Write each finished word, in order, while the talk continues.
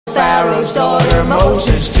Pharaoh's daughter,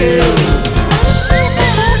 Moses too.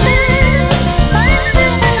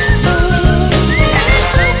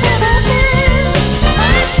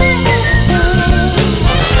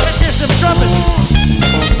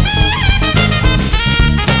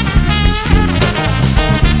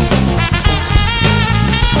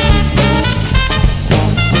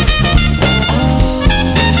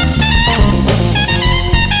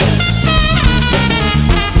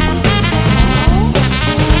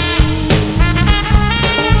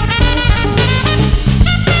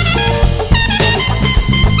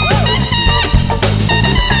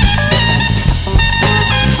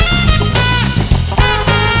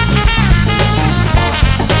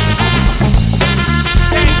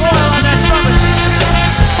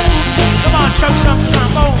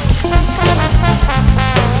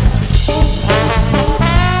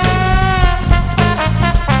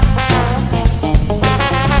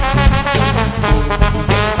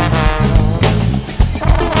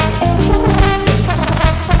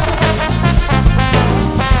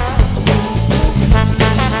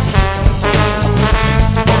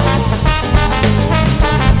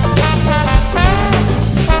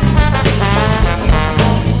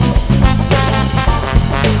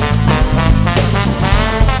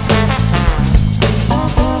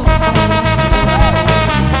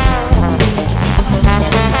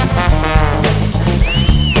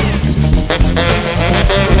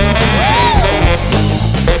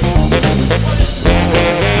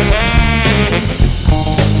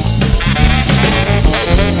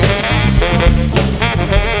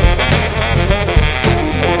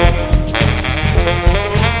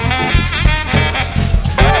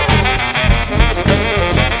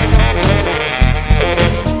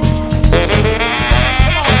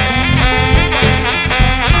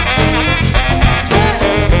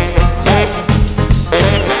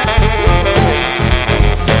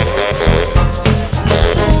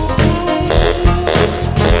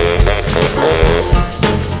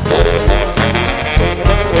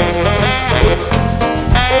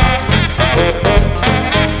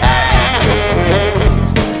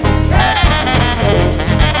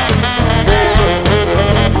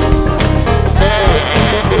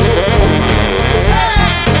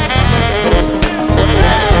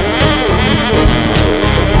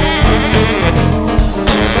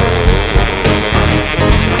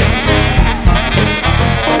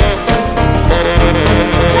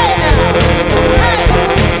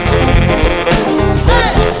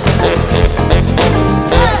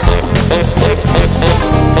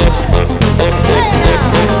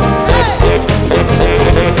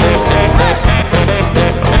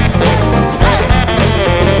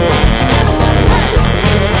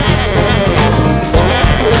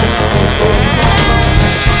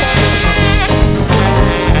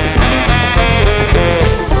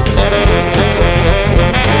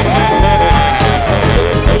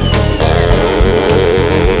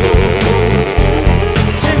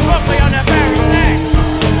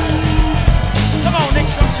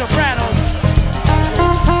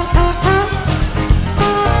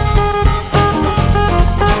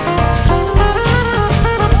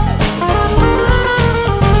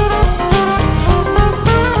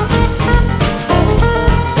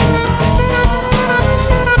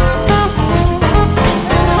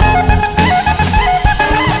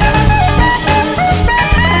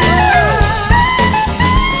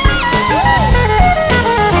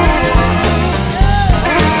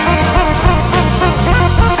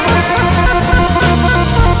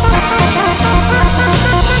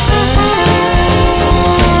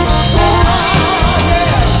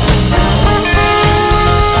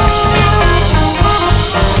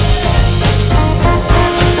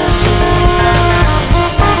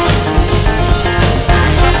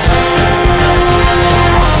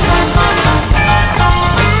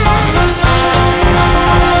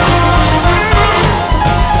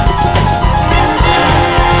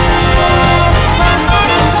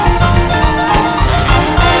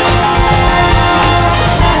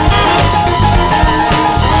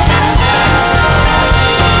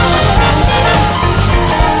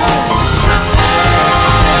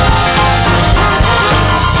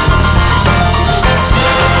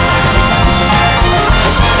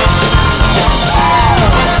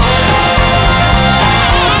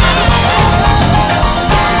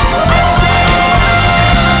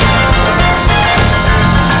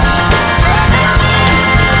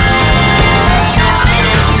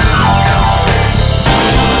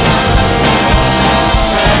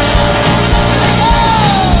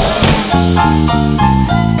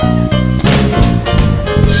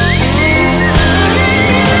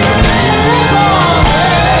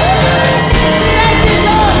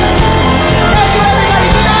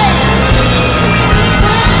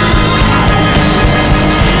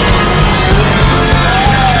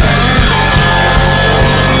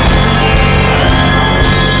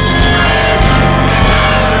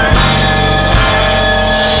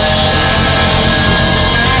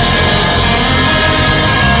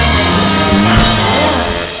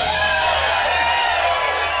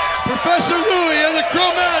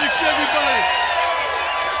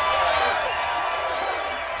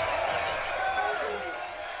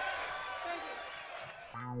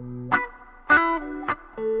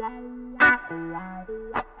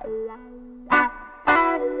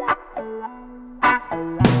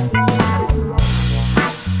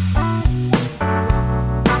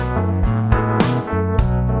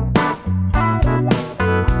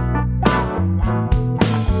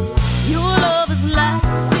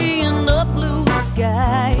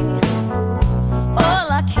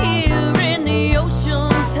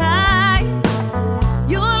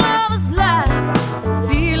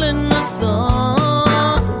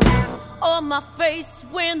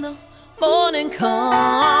 morning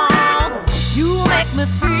comes, you make me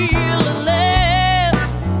feel alive,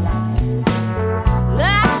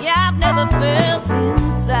 like I've never felt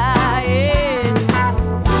inside.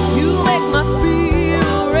 You make my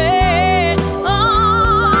spirit red,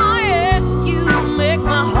 oh yeah, you make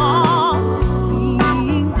my heart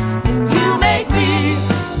sing. You make me,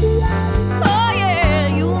 oh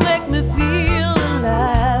yeah, you make me feel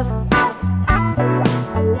alive.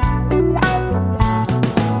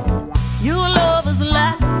 Your love is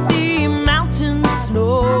like the mountain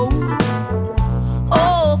snow,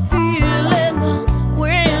 oh, feeling the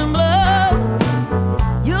wind blow.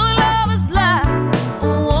 Your love is like a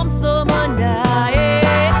warm summer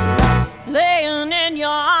night, laying in your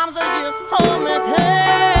arms as you hold me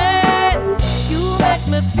tight. You make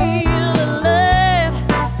me feel alive,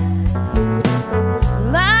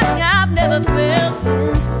 like I've never felt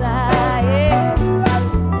inside.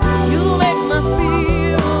 You make my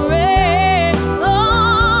spirit red,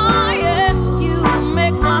 oh yeah, you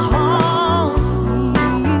make my heart sing.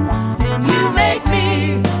 And you make me,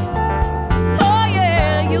 oh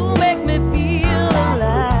yeah, you make me feel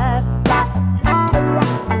alive.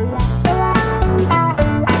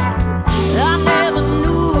 I never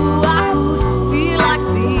knew I could feel like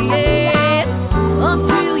this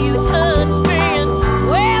until you touched me and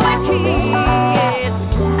where we kissed.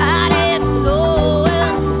 I didn't know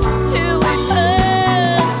until we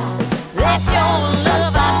touched that your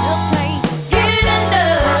love I just can't get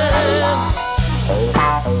enough.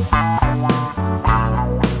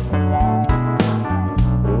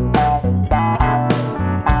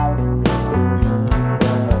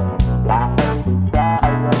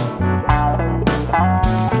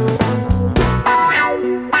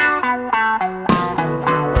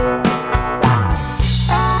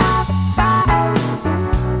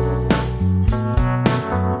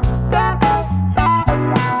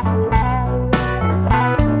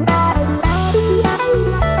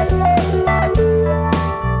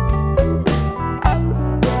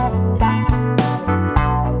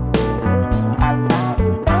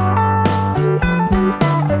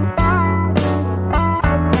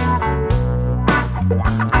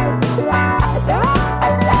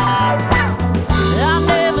 I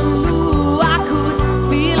never knew I could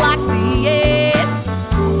feel like this,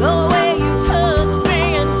 the way you touched me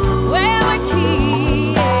and where we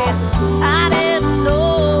kissed. I didn't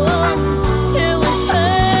know until we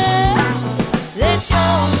touched that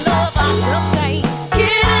your love I just can't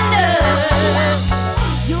get enough.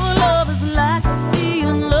 Your love is like the sea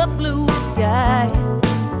in the blue sky,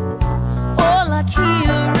 or like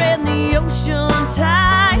here in the ocean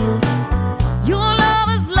tide. Your love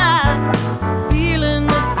is like feeling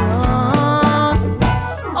the sun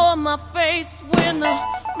on my face when the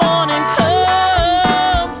morning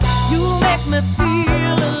comes. You make me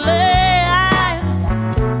feel alive,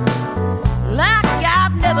 like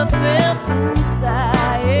I've never felt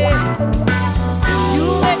inside. You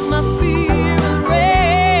make my spirit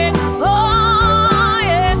red, oh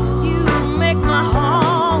yeah, you make my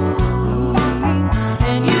heart sing.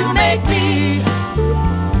 And you make me,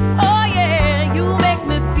 oh yeah, you make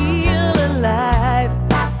me feel alive.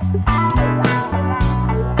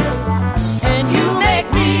 And you make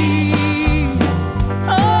me,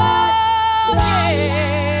 oh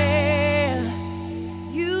yeah,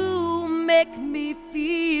 you make me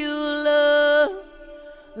feel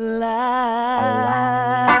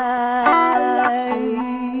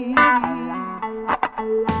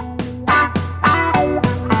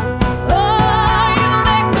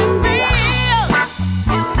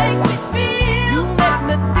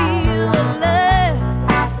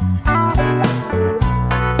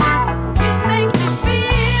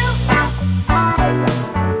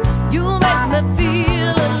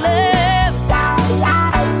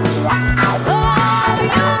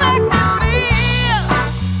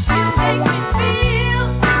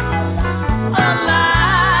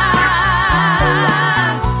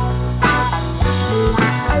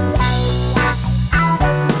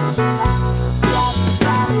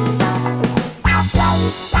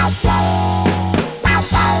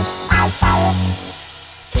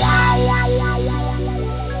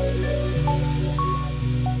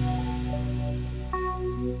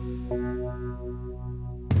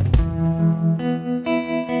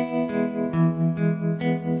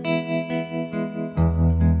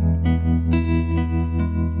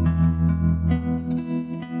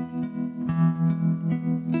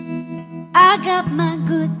I got my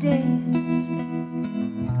good days,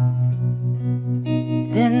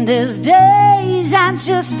 then there's days I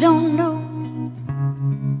just don't know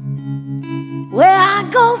where I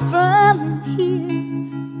go from here.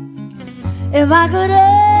 If I could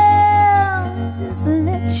always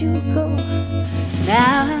let you go.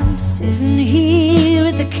 Now I'm sitting here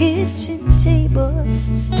at the kitchen table.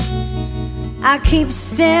 I keep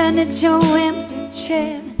staring at your empty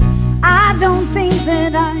chair. I don't think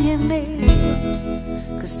that I am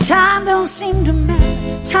able, 'cause time don't seem to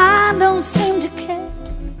matter, time don't seem to care.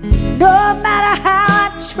 No matter how I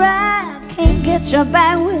try, I can't get you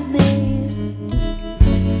back with me.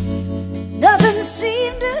 Nothing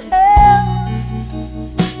seemed to help.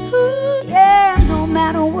 Ooh, yeah, no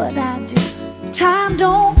matter what I do, time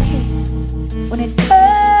don't care when it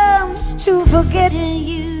comes to forgetting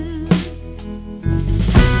you.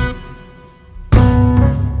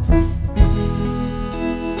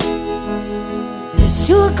 It's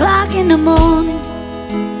 2 o'clock in the morning.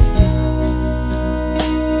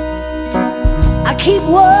 I keep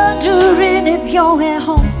wondering if you're at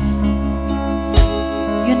home.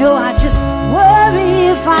 You know, I just worry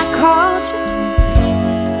if I called you,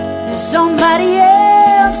 somebody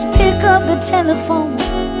else pick up the telephone.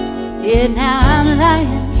 Yeah, now I'm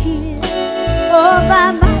lying here all by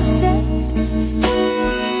myself.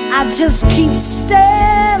 I just keep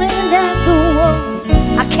staring at the walls.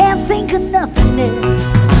 I can't think of nothing else,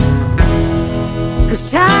 'cause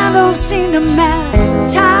time don't seem to matter,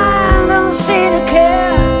 time don't seem to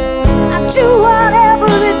care. I do whatever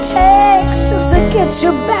it takes just to get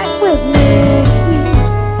you back with me.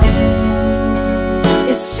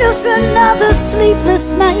 It's just another sleepless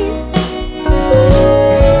night. Ooh,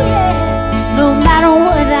 yeah. No matter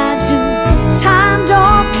what I do, time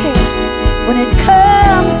don't care when it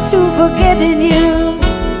comes to forgetting you.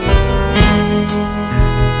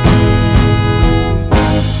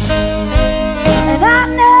 And I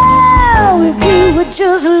know if you would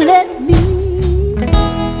just let me,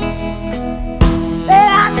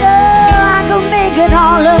 I know I could make it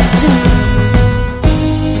all up to you.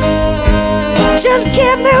 Just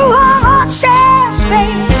give me one more chance,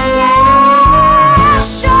 baby. Yeah, I'll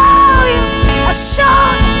show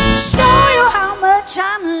you how much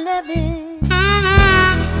I'm living.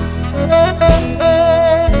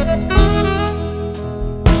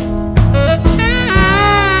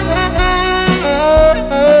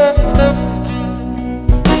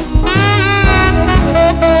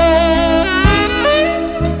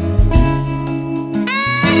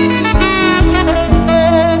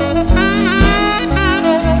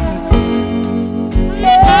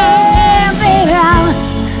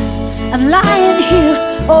 I'm lying here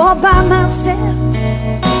all by myself,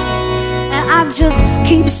 and I just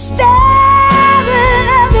keep staring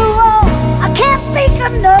at the wall. I can't think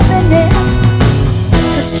of nothing else,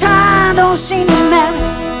 'cause time don't seem to matter,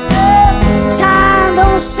 time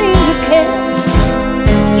don't seem to care.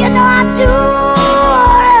 You know I do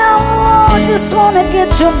I just wanna get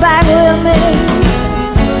you back with me.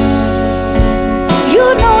 You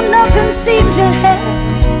know nothing seems to help.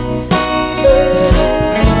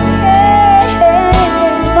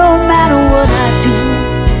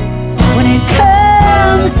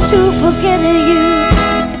 To forgetting you,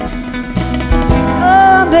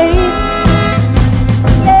 oh baby,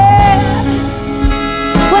 yeah.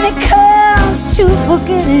 When it comes to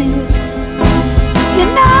forgetting you, you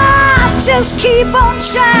know I just keep on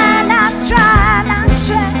trying. I try.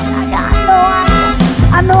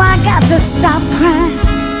 I know I got to stop crying,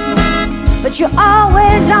 but you're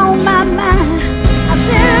always on my mind. I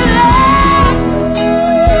said,